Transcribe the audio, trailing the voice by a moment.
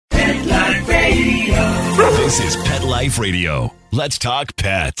This is Pet Life Radio. Let's talk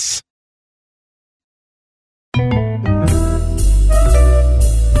pets.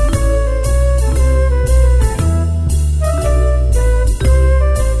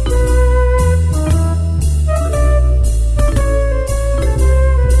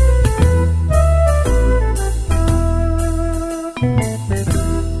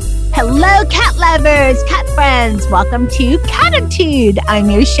 Hello, cat lovers, cat friends. Welcome to Catitude. I'm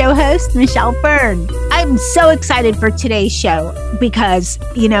your show host, Michelle Byrne. I'm so excited for today's show because,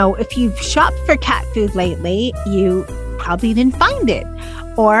 if you've shopped for cat food lately, you probably didn't find it.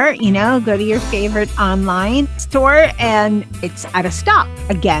 Or, go to your favorite online store and it's out of stock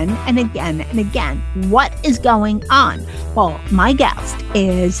again and again and again. What is going on? Well, my guest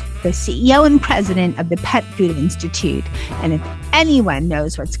is the CEO and president of the Pet Food Institute. And if anyone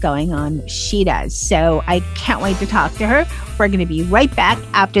knows what's going on, she does. So I can't wait to talk to her. We're going to be right back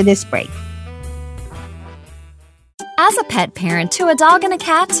after this break. As a pet parent to a dog and a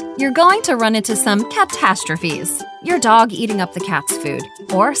cat, you're going to run into some catastrophes. Your dog eating up the cat's food,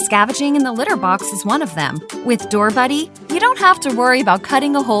 or scavenging in the litter box is one of them. With Door Buddy, you don't have to worry about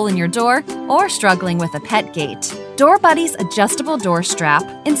cutting a hole in your door or struggling with a pet gate. Door Buddy's adjustable door strap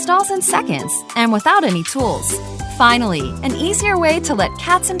installs in seconds and without any tools. Finally, an easier way to let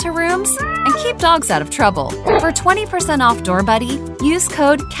cats into rooms and keep dogs out of trouble. For 20% off Door Buddy, use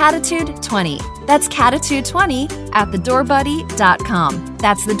code CATITUDE20. That's CATITUDE20 at thedoorbuddy.com.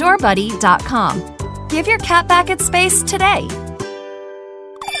 That's thedoorbuddy.com. Give your cat back its space today.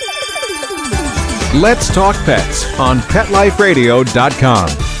 Let's Talk Pets on PetLifeRadio.com.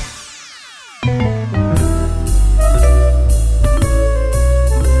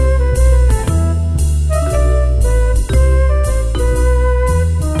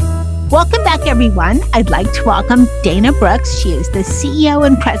 Welcome back, everyone. I'd like to welcome Dana Brooks. She is the CEO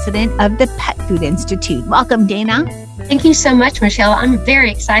and president of the Pet Food Institute. Welcome, Dana. Thank you so much, Michelle. I'm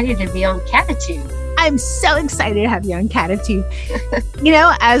very excited to be on Catitude. I'm so excited to have you on Catitude.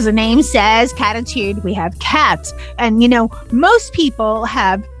 As the name says, Catitude, we have cats. And, most people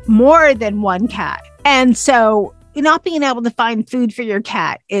have more than one cat. And so not being able to find food for your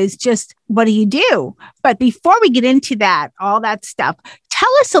cat is just, what do you do? But before we get into that, all that stuff, tell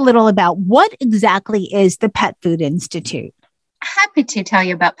us a little about what exactly is the Pet Food Institute. Happy to tell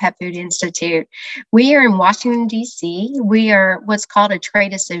you about Pet Food Institute. We are in Washington, D.C. We are what's called a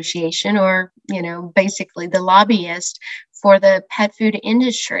trade association, or, basically the lobbyist for the pet food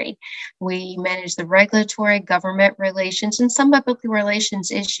industry. We manage the regulatory, government relations, and some public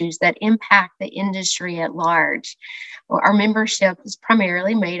relations issues that impact the industry at large. Our membership is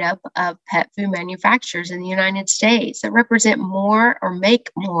primarily made up of pet food manufacturers in the United States that represent more or make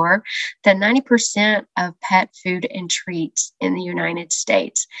more than 90% of pet food and treats in the United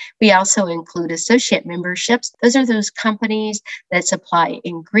States. We also include associate memberships. Those are those companies that supply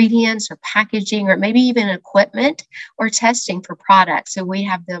ingredients or packaging or maybe even equipment or testing for products. So we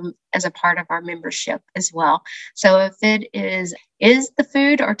have them as a part of our membership as well. So if it is the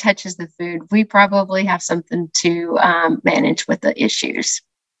food or touches the food, we probably have something to manage with the issues.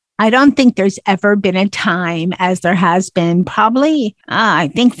 I don't think there's ever been a time, as there has been probably, I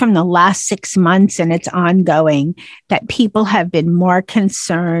think from the last 6 months and it's ongoing, that people have been more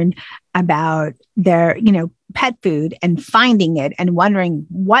concerned about their, pet food and finding it and wondering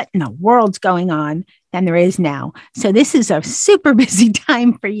what in the world's going on than there is now. So this is a super busy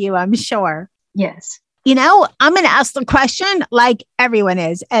time for you, I'm sure. Yes. I'm going to ask the question like everyone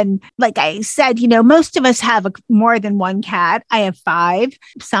is. And like I said, most of us have more than one cat. I have 5,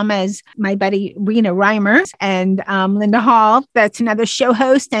 some as my buddy Rena Reimer and Linda Hall. That's another show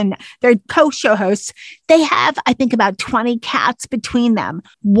host, and they're co-show hosts. They have, I think, about 20 cats between them.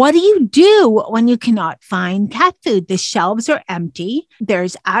 What do you do when you cannot find cat food? The shelves are empty.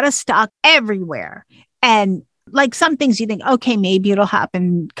 There's out of stock everywhere. And like some things you think, okay, maybe it'll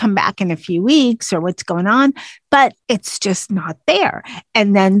happen, come back in a few weeks or what's going on, but it's just not there.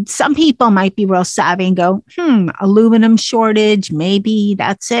 And then some people might be real savvy and go, aluminum shortage, maybe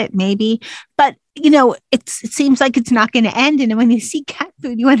that's it, maybe. But it seems like it's not going to end. And when you see cat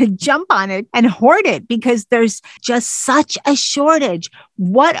food, you want to jump on it and hoard it because there's just such a shortage.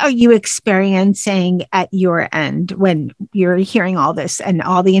 What are you experiencing at your end when you're hearing all this and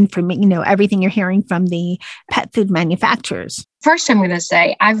all the information, everything you're hearing from the pet food manufacturers? First, I'm going to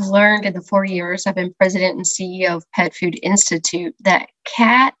say I've learned in the 4 years I've been president and CEO of Pet Food Institute that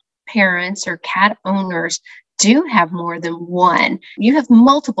cat parents or cat owners do have more than one. You have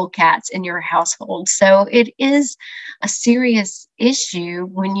multiple cats in your household. So it is a serious issue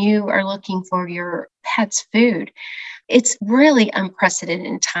when you are looking for your pet's food. It's really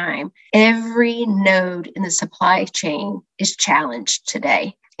unprecedented time. Every node in the supply chain is challenged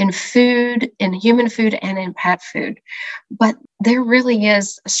today in food, in human food, and in pet food. But there really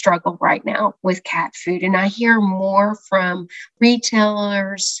is a struggle right now with cat food. And I hear more from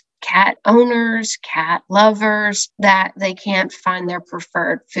retailers, cat owners, cat lovers, that they can't find their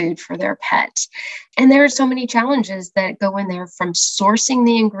preferred food for their pets. And there are so many challenges that go in there, from sourcing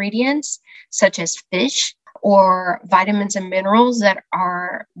the ingredients, such as fish, or vitamins and minerals that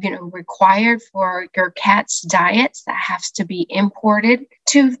are, required for your cat's diets that has to be imported,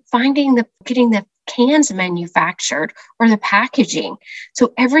 to getting the cans manufactured or the packaging.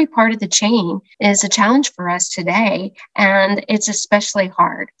 So every part of the chain is a challenge for us today, and it's especially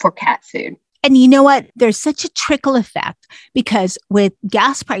hard for cat food. And you know what? There's such a trickle effect, because with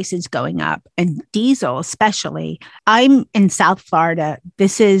gas prices going up and diesel especially, I'm in South Florida.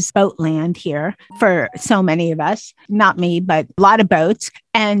 This is boat land here for so many of us, not me, but a lot of boats.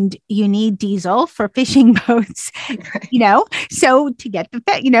 And you need diesel for fishing boats, so to get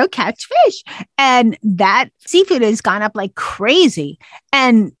the, catch fish. And that seafood has gone up like crazy.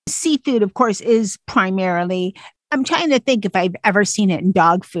 And seafood, of course, is primarily, I'm trying to think if I've ever seen it in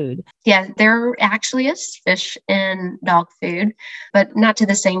dog food. Yeah, there actually is fish in dog food, but not to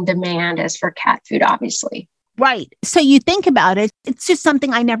the same demand as for cat food, obviously. Right. So you think about it, it's just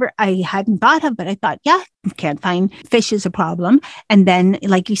something I hadn't thought of, but I thought, yeah, can't find fish is a problem. And then,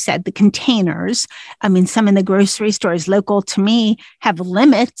 like you said, the containers, some in the grocery stores local to me have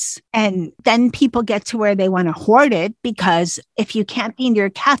limits, and then people get to where they want to hoard it, because if you can't feed your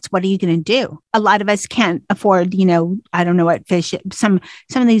cats, what are you going to do? A lot of us can't afford, I don't know what fish, some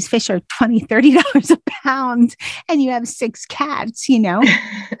of these fish are $20, $30 a pound, and you have 6 cats,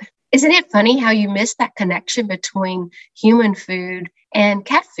 Isn't it funny how you miss that connection between human food and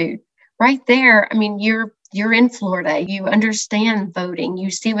cat food? Right there. You're in Florida. You understand voting. You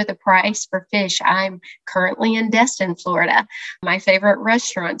see what the price for fish. I'm currently in Destin, Florida. My favorite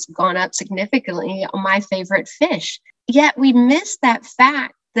restaurants have gone up significantly on my favorite fish. Yet we miss that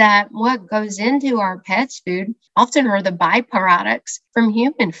fact that what goes into our pets' food often are the byproducts from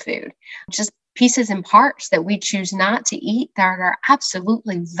human food. Just pieces and parts that we choose not to eat that are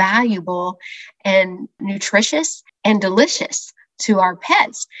absolutely valuable and nutritious and delicious to our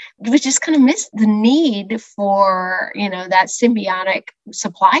pets. We just kind of miss the need for, that symbiotic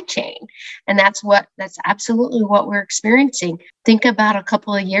supply chain. And that's absolutely what we're experiencing. Think about a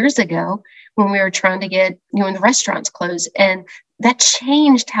couple of years ago when we were trying to get, when the restaurants closed, and that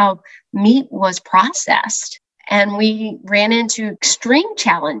changed how meat was processed. And we ran into extreme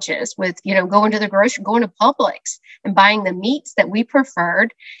challenges with, going to the grocery, going to Publix and buying the meats that we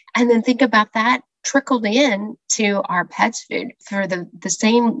preferred. And then think about that trickled in to our pets' food. For the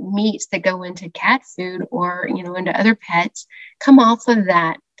same meats that go into cat food or, into other pets come off of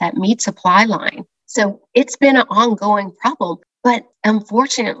that meat supply line. So it's been an ongoing problem. But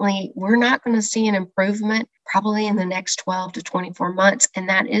unfortunately, we're not going to see an improvement probably in the next 12 to 24 months. And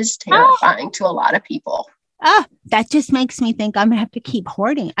that is terrifying to a lot of people. That just makes me think I'm going to have to keep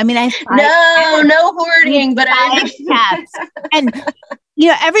hoarding. I have no hoarding, but cats. And,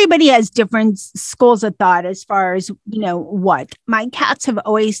 everybody has different schools of thought as far as, what. My cats have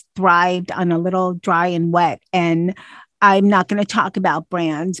always thrived on a little dry and wet. And I'm not going to talk about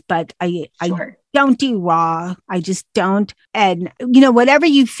brands, but I don't do raw. I just don't. And, whatever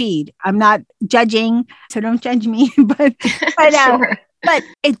you feed, I'm not judging, so don't judge me. But sure. But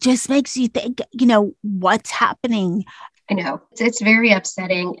it just makes you think, what's happening. I know. It's very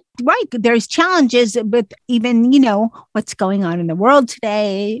upsetting. Right. There's challenges with even, what's going on in the world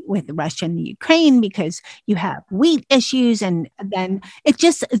today with Russia and Ukraine, because you have wheat issues, and then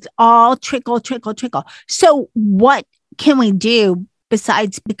it's all trickle. So what can we do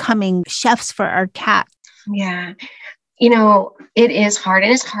besides becoming chefs for our cat? Yeah. It is hard.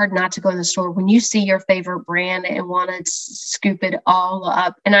 And it's hard not to go in the store when you see your favorite brand and want to scoop it all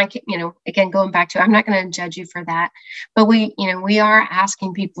up. And I can, again, going back to, I'm not going to judge you for that, but we are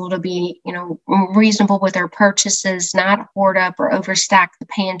asking people to be, reasonable with their purchases, not hoard up or overstack the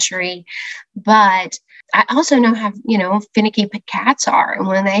pantry. But I also know how, finicky cats are. And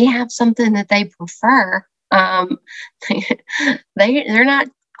when they have something that they prefer, they're not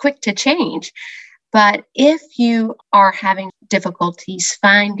quick to change. But if you are having difficulties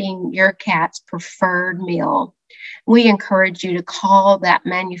finding your cat's preferred meal, we encourage you to call that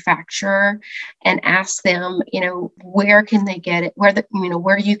manufacturer and ask them, where can they get it,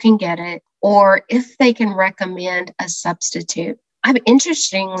 where you can get it, or if they can recommend a substitute. I've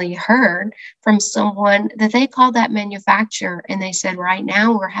interestingly heard from someone that they called that manufacturer and they said, right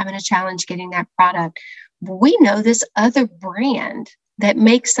now we're having a challenge getting that product. we know this other brand that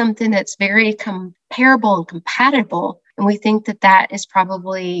makes something that's very comparable and compatible. And we think that is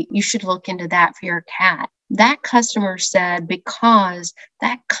probably, you should look into that for your cat. That customer said, because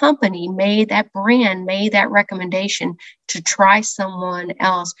that company that brand made that recommendation to try someone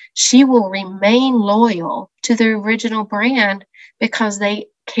else, she will remain loyal to the original brand because they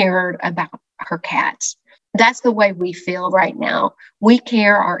cared about her cats. That's the way we feel right now. We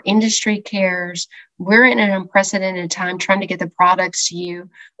care, our industry cares. We're in an unprecedented time trying to get the products to you,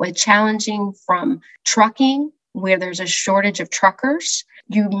 with challenging from trucking, where there's a shortage of truckers.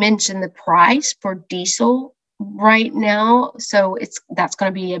 You mentioned the price for diesel right now, so that's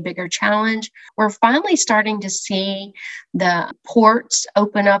going to be a bigger challenge. We're finally starting to see the ports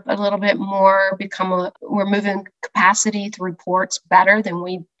open up a little bit more, we're moving capacity through ports better than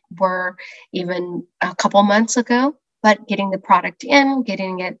we were even a couple months ago. But getting the product in,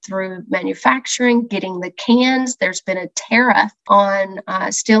 getting it through manufacturing, getting the cans. There's been a tariff on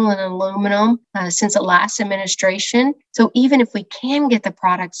steel and aluminum since the last administration. So even if we can get the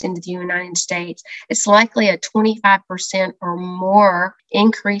products into the United States, it's likely a 25% or more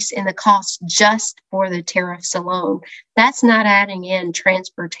increase in the cost just for the tariffs alone. That's not adding in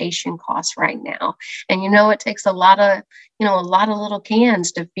transportation costs right now. And it takes a lot of little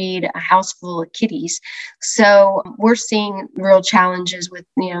cans to feed a house full of kitties. So we're seeing real challenges with,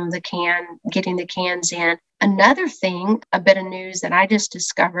 getting the cans in. Another thing, a bit of news that I just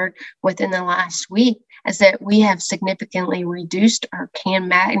discovered within the last week, is that we have significantly reduced our can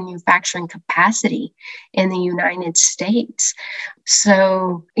manufacturing capacity in the United States.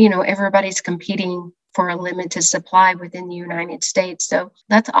 So, everybody's competing for a limited supply within the United States. So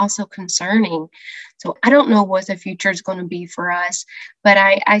that's also concerning. So I don't know what the future is going to be for us, but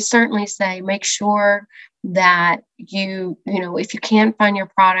I certainly say make sure that if you can't find your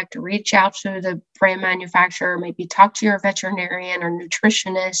product, reach out to the brand manufacturer, maybe talk to your veterinarian or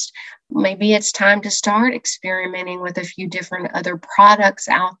nutritionist. Maybe it's time to start experimenting with a few different other products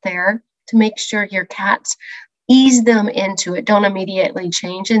out there to make sure your cats ease them into it. Don't immediately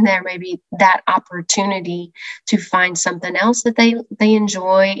change. And there may be that opportunity to find something else that they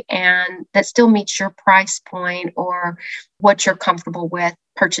enjoy and that still meets your price point or what you're comfortable with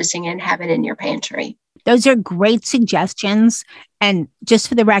purchasing and having in your pantry. Those are great suggestions. And just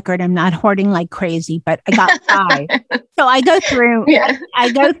for the record, I'm not hoarding like crazy, but I got 5. So I go through,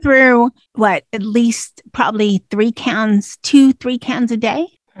 I go through at least probably 3 cans a day.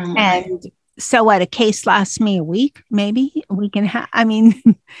 Mm-hmm. And so a case lasts me a week, maybe a week and a half.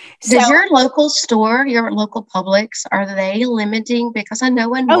 Does your local store, your local Publix, are they limiting? Because I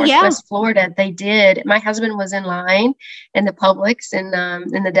know in Northwest Florida, they did. My husband was in line in the Publix in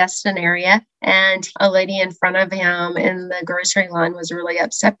the Destin area, and a lady in front of him in the grocery line was really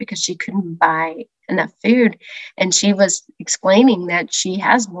upset because she couldn't buy enough food. And she was explaining that she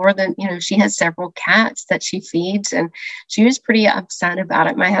has she has several cats that she feeds, and she was pretty upset about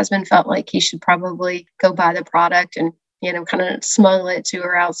it. My husband felt like he should probably go buy the product and, kind of smuggle it to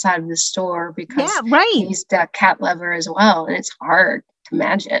her outside of the store because he's a cat lover as well. And it's hard to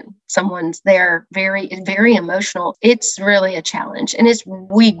imagine someone's there very, very emotional. It's really a challenge. And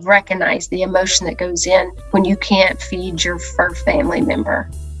we recognize the emotion that goes in when you can't feed your fur family member.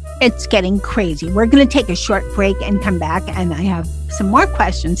 It's getting crazy. We're going to take a short break and come back. And I have some more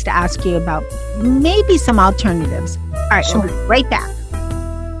questions to ask you about maybe some alternatives. All right, sure. We'll be right back.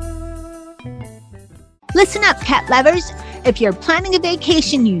 Listen up, cat lovers. If you're planning a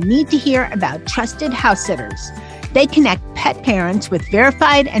vacation, you need to hear about Trusted House Sitters. They connect pet parents with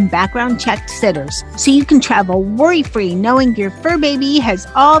verified and background-checked sitters, so you can travel worry-free knowing your fur baby has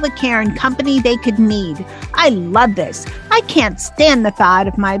all the care and company they could need. I love this. I can't stand the thought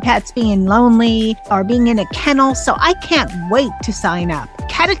of my pets being lonely or being in a kennel, so I can't wait to sign up.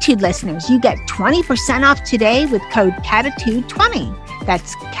 Catitude listeners, you get 20% off today with code Catitude20.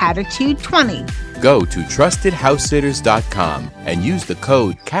 That's Catitude20. Go to TrustedHouseSitters.com and use the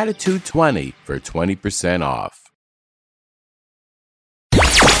code Catitude20 for 20% off.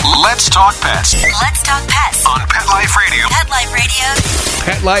 Let's talk pets. Let's talk pets on Pet Life Radio. Pet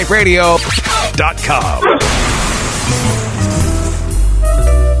Life Radio.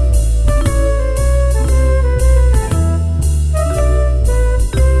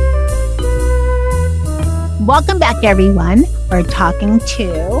 Welcome back, everyone. We're talking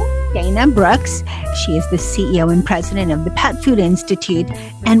to Dana Brooks. She is the CEO and president of the Pet Food Institute.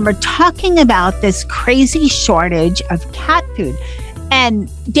 And we're talking about this crazy shortage of cat food.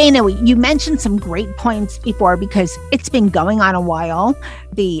 And Dana, you mentioned some great points before because it's been going on a while.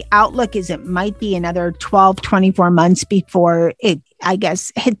 The outlook is it might be another 12, 24 months before it, I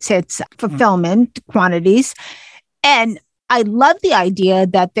guess, hits its fulfillment quantities. And I love the idea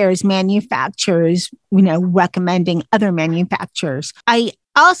that there's manufacturers, recommending other manufacturers. I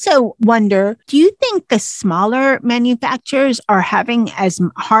also wonder, do you think the smaller manufacturers are having as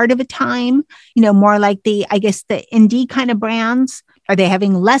hard of a time, more like the indie kind of brands? Are they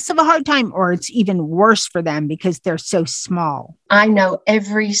having less of a hard time, or it's even worse for them because they're so small? I know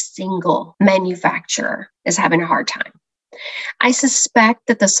every single manufacturer is having a hard time. I suspect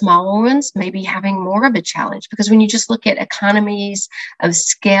that the smaller ones may be having more of a challenge because when you just look at economies of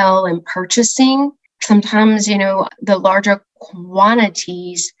scale and purchasing, sometimes, the larger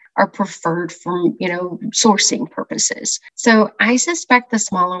quantities are preferred from, sourcing purposes. So I suspect the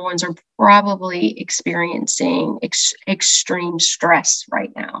smaller ones are probably experiencing extreme stress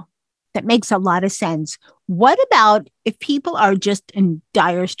right now. That makes a lot of sense. What about if people are just in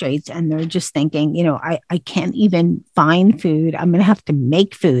dire straits and they're just thinking, I can't even find food. I'm going to have to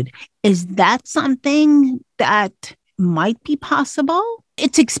make food. Is that something that might be possible?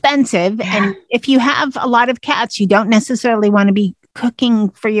 It's expensive. Yeah. And if you have a lot of cats, you don't necessarily want to be cooking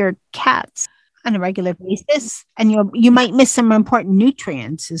for your cats on a regular basis. And you might miss some important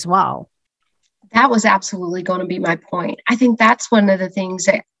nutrients as well. That was absolutely going to be my point. I think that's one of the things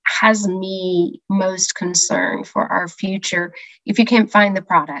that has me most concerned for our future. If you can't find the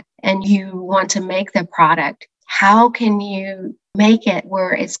product and you want to make the product, how can you make it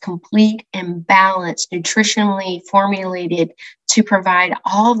where it's complete and balanced, nutritionally formulated to provide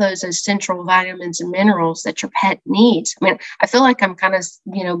all those essential vitamins and minerals that your pet needs? I mean, I feel like I'm kind of,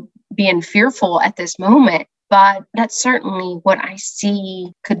 being fearful at this moment, but that's certainly what I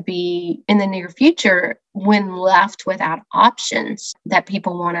see could be in the near future when left without options that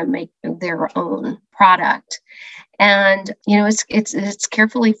people want to make their own product. And, it's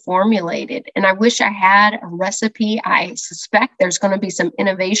carefully formulated. And I wish I had a recipe. I suspect there's going to be some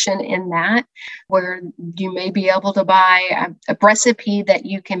innovation in that where you may be able to buy a recipe that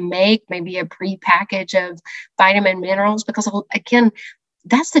you can make, maybe a pre-package of vitamin minerals, because again,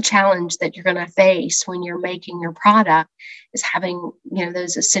 that's the challenge that you're going to face when you're making your product is having,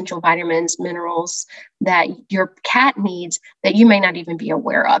 those essential vitamins, minerals that your cat needs that you may not even be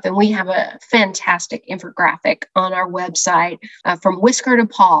aware of. And we have a fantastic infographic on our website from whisker to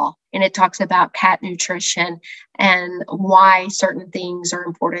paw. And it talks about cat nutrition and why certain things are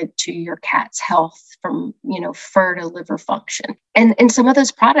important to your cat's health from, fur to liver function. And some of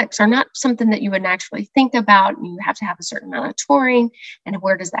those products are not something that you would naturally think about. You have to have a certain amount of taurine. And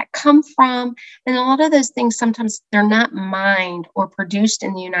where does that come from? And a lot of those things, sometimes they're not mined or produced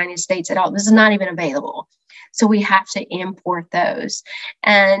in the United States at all. This is not even available. So we have to import those.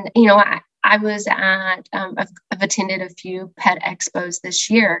 And, I was at, I've attended a few pet expos this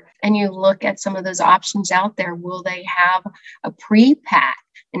year, and you look at some of those options out there. Will they have a pre-pack,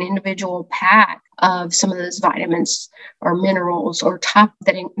 an individual pack of some of those vitamins or minerals or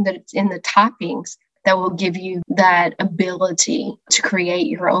that's in the toppings that will give you that ability to create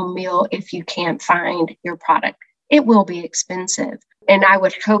your own meal if you can't find your product? It will be expensive. And I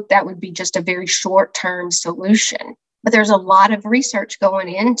would hope that would be just a very short-term solution. But there's a lot of research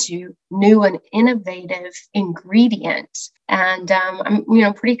going into new and innovative ingredients. And I'm,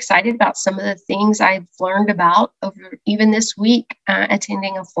 pretty excited about some of the things I've learned about over even this week,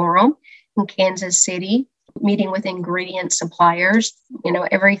 attending a forum in Kansas City, meeting with ingredient suppliers,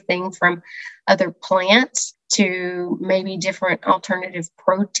 everything from other plants to maybe different alternative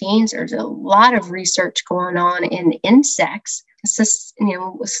proteins. There's a lot of research going on in insects. It's just,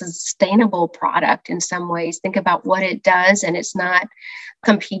 a sustainable product in some ways. Think about what it does, and it's not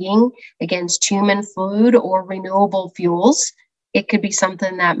competing against human food or renewable fuels. It could be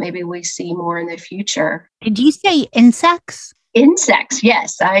something that maybe we see more in the future. Did you say insects? Insects,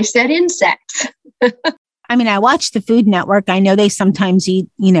 yes, I said insects. I mean, I watch the Food Network. I know they sometimes eat,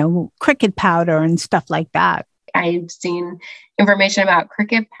 cricket powder and stuff like that. I've seen information about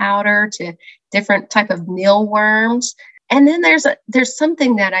cricket powder to different type of mealworms. And then there's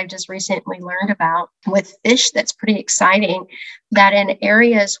something that I just recently learned about with fish that's pretty exciting, that in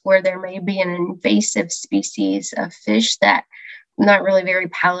areas where there may be an invasive species of fish that not really very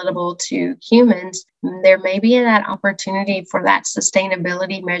palatable to humans, there may be that opportunity for that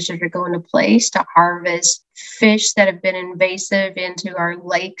sustainability measure to go into place to harvest fish that have been invasive into our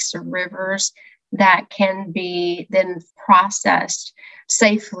lakes or rivers that can be then processed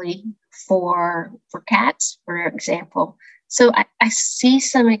safely for cats, for example. So I see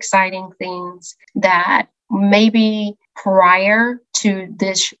some exciting things that maybe prior to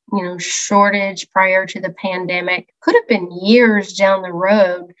this, shortage, prior to the pandemic, could have been years down the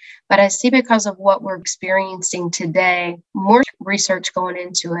road. But I see, because of what we're experiencing today, more research going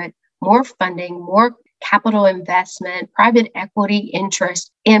into it, more funding, more capital investment, private equity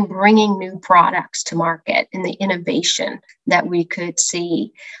interest in bringing new products to market, and the innovation that we could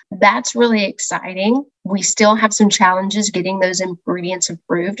see. That's really exciting. We still have some challenges getting those ingredients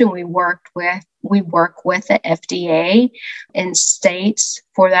approved, and we work with the FDA and states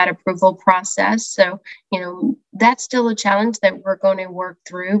for that approval process. So, that's still a challenge that we're going to work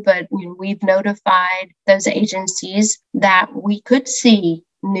through, but we've notified those agencies that we could see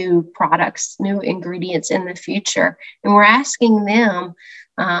new products, new ingredients in the future. And we're asking them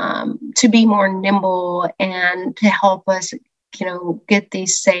to be more nimble and to help us, get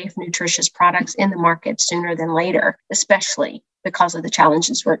these safe, nutritious products in the market sooner than later, especially because of the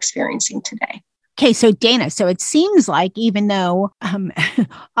challenges we're experiencing today. Okay, so Dana, so it seems like even though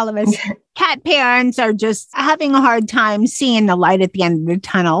all of us cat parents are just having a hard time seeing the light at the end of the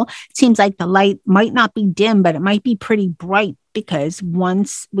tunnel, it seems like the light might not be dim, but it might be pretty bright, because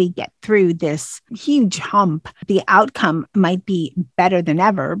once we get through this huge hump, the outcome might be better than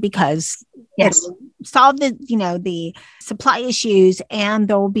ever, because it'll solve the supply issues, and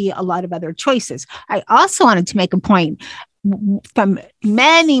there will be a lot of other choices. I also wanted to make a point from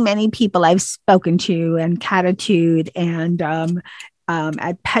many, many people I've spoken to, and Catitude, and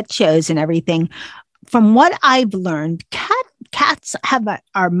at pet shows and everything. From what I've learned, cats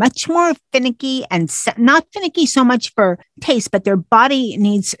are much more finicky, and not finicky so much for taste, but their body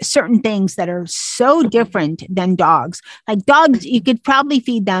needs certain things that are so different than dogs. Like dogs, you could probably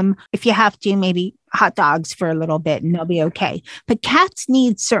feed them, if you have to, maybe hot dogs for a little bit, and they'll be okay. But cats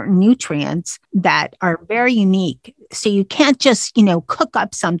need certain nutrients that are very unique. So you can't just, cook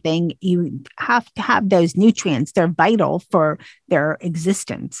up something. You have to have those nutrients. They're vital for their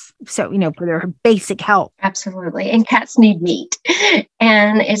existence. So, for their basic health. Absolutely. And cats need meat,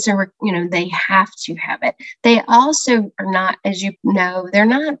 and they have to have it. They also are not, as you know, they're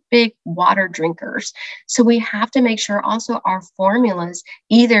not big water drinkers. So we have to make sure also our formulas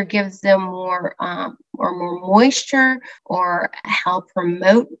either give them more moisture, or help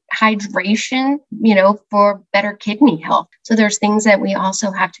promote hydration, for better kidney health. So there's things that we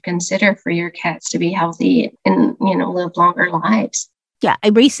also have to consider for your cats to be healthy and, live longer lives. Yeah. I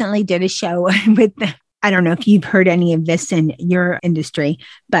recently did a show with I don't know if you've heard any of this in your industry,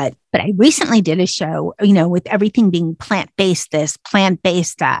 but I recently did a show, with everything being plant-based, this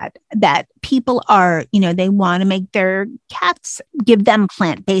plant-based, that people are, they want to make their cats, give them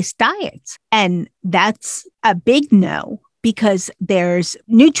plant-based diets. And that's a big no, because there's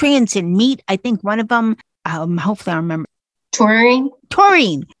nutrients in meat. I think one of them, hopefully I remember.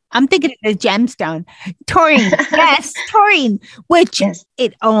 Taurine. I'm thinking of the gemstone. Taurine. Yes, taurine, which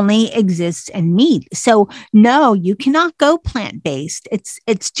it only exists in meat. So no, you cannot go plant-based.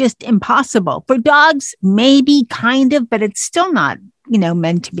 It's just impossible. For dogs, maybe kind of, but it's still not,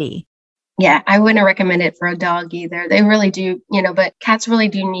 meant to be. Yeah, I wouldn't recommend it for a dog either. They really do, but cats really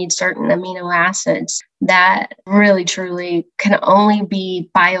do need certain amino acids that really, truly can only be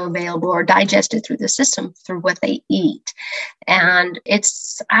bioavailable or digested through the system through what they eat. And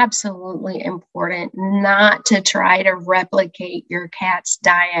it's absolutely important not to try to replicate your cat's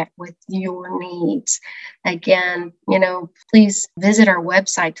diet with your needs. Again, please visit our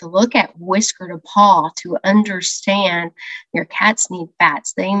website to look at whisker to paw to understand your cats need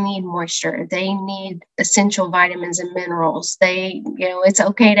fats. They need moisture. They need essential vitamins and minerals. It's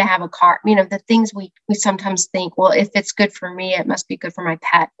okay to have a carb. The things we sometimes think, well, if it's good for me, it must be good for my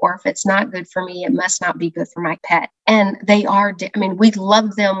pet. Or if it's not good for me, it must not be good for my pet. And they are, we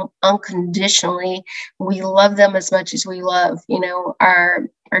love them unconditionally. We love them as much as we love,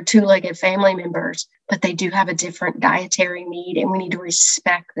 our two-legged family members, but they do have a different dietary need, and we need to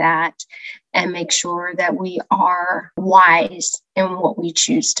respect that and make sure that we are wise in what we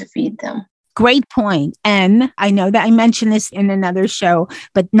choose to feed them. Great point. And I know that I mentioned this in another show,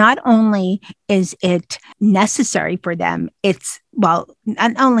 but not only is it necessary for them, not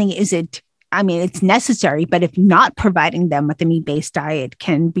only is it, it's necessary, but if not providing them with a meat-based diet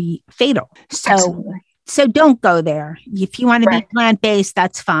can be fatal. So don't go there. If you want to be plant-based,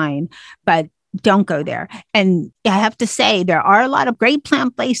 that's fine, but don't go there. And I have to say, there are a lot of great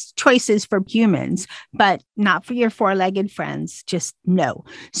plant-based choices for humans, but not for your four-legged friends. Just no.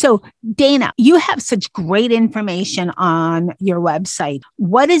 So Dana, you have such great information on your website.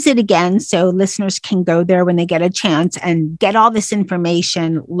 What is it again? So listeners can go there when they get a chance and get all this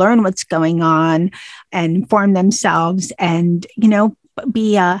information, learn what's going on, and inform themselves, and,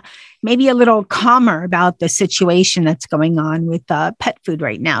 be maybe a little calmer about the situation that's going on with pet food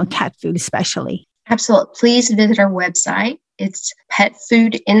right now, cat food especially. Absolutely. Please visit our website. It's Pet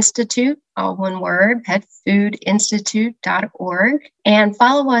Food Institute, all one word, petfoodinstitute.org. And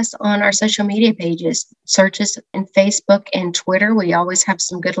follow us on our social media pages. Search us in Facebook and Twitter. We always have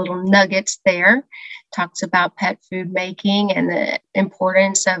some good little nuggets there. Talks about pet food making and the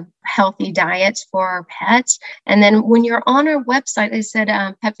importance of healthy diets for our pets. And then when you're on our website, they said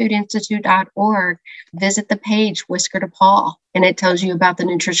petfoodinstitute.org, visit the page Whisker to Paw, and it tells you about the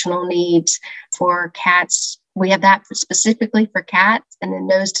nutritional needs for cats. We have that specifically for cats, and then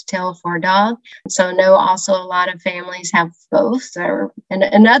nose to tail for a dog. So I know also a lot of families have both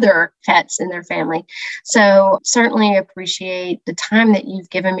and other pets in their family. So certainly appreciate the time that you've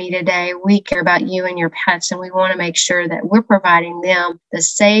given me today. We care about you and your pets, and we want to make sure that we're providing them the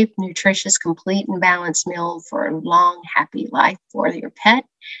safe, nutritious, complete, and balanced meal for a long, happy life for your pet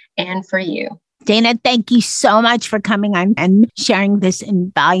and for you. Dana, thank you so much for coming on and sharing this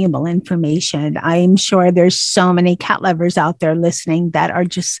invaluable information. I'm sure there's so many cat lovers out there listening that are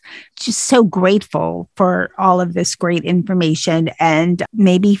just so grateful for all of this great information and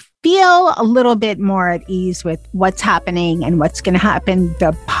maybe feel a little bit more at ease with what's happening and what's going to happen,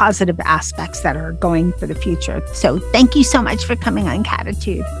 the positive aspects that are going for the future. So thank you so much for coming on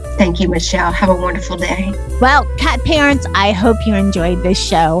Catitude. Thank you, Michelle. Have a wonderful day. Well, cat parents, I hope you enjoyed this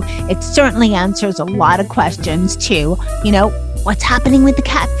show. It certainly answers a lot of questions too. What's happening with the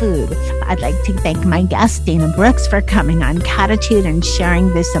cat food? I'd like to thank my guest, Dana Brooks, for coming on Catitude and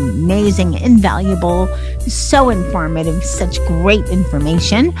sharing this amazing, invaluable, so informative, such great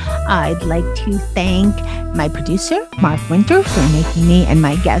information. I'd like to thank my producer, Mark Winter, for making me and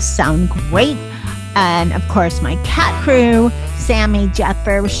my guests sound great. And of course, my cat crew, Sammy,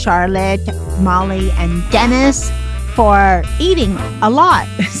 Jeffer, Charlotte, Molly, and Dennis, for eating a lot.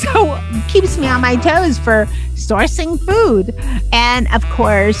 So it keeps me on my toes for sourcing food. And of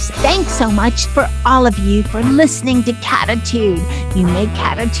course, thanks so much for all of you for listening to Catitude. You make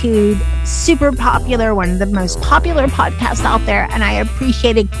Catitude super popular, one of the most popular podcasts out there, and I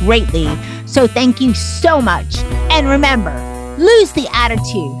appreciate it greatly. So thank you so much. And remember, lose the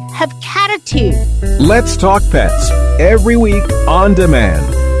attitude, have Catitude. Let's Talk Pets, every week on demand,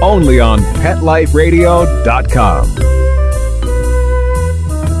 only on PetLifeRadio.com.